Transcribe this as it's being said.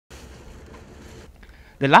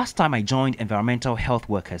The last time I joined environmental health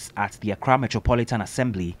workers at the Accra Metropolitan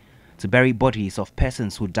Assembly to bury bodies of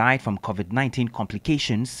persons who died from COVID-19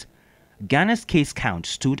 complications, Ghana's case count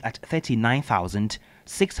stood at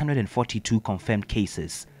 39,642 confirmed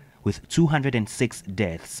cases, with 206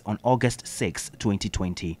 deaths on August 6,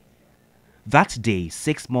 2020. That day,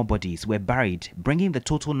 6 more bodies were buried, bringing the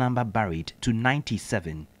total number buried to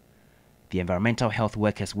 97. The environmental health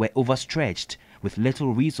workers were overstretched with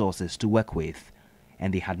little resources to work with,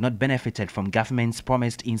 and they had not benefited from government's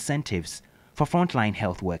promised incentives for frontline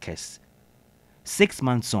health workers. 6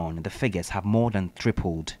 months on, the figures have more than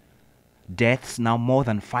tripled. Deaths now more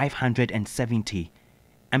than 570,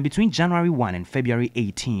 and between January 1 and February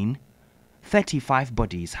 18, 35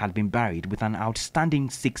 bodies had been buried with an outstanding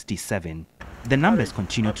 67. The numbers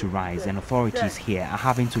continue to rise, and authorities here are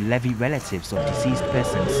having to levy relatives of deceased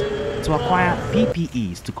persons to acquire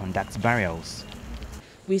PPEs to conduct burials.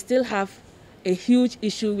 We still have a huge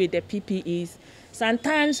issue with the PPEs.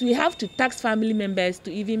 Sometimes we have to tax family members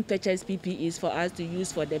to even purchase PPEs for us to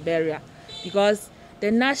use for the burial because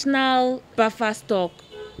the national buffer stock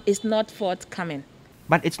is not forthcoming.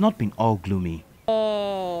 But it's not been all gloomy.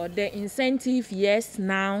 Oh, the incentive, yes,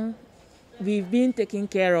 now we've been taken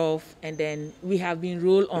care of and then we have been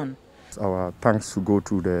rolled on. Our thanks to go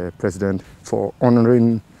to the President for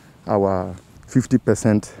honoring our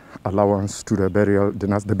 50% allowance to the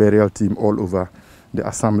burial team all over the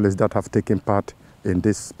assemblies that have taken part in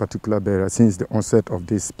this particular burial since the onset of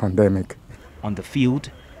this pandemic. On the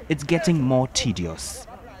field, it's getting more tedious.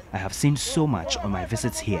 I have seen so much on my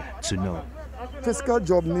visits here to know. Physical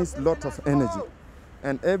job needs a lot of energy,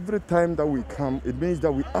 and every time that we come, it means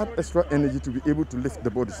that we add extra energy to be able to lift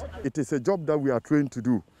the bodies. It is a job that we are trained to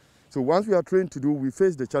do. So once we are trained to do, we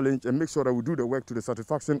face the challenge and make sure that we do the work to the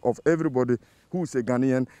satisfaction of everybody who is a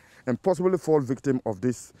Ghanaian and possibly fall victim of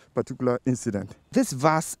this particular incident. This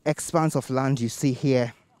vast expanse of land you see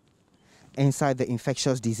here inside the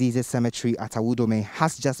infectious diseases cemetery at Awudome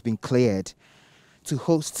has just been cleared to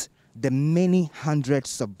host the many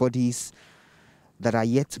hundreds of bodies that are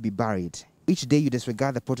yet to be buried. Each day you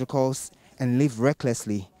disregard the protocols and live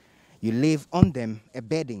recklessly. You live on them, a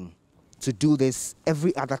bedding, to do this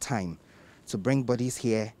every other time, to bring bodies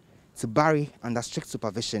here, to bury under strict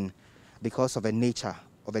supervision because of the nature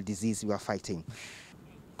of the disease we are fighting.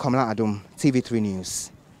 Kamala Adom, TV3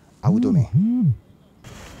 News, Awudome.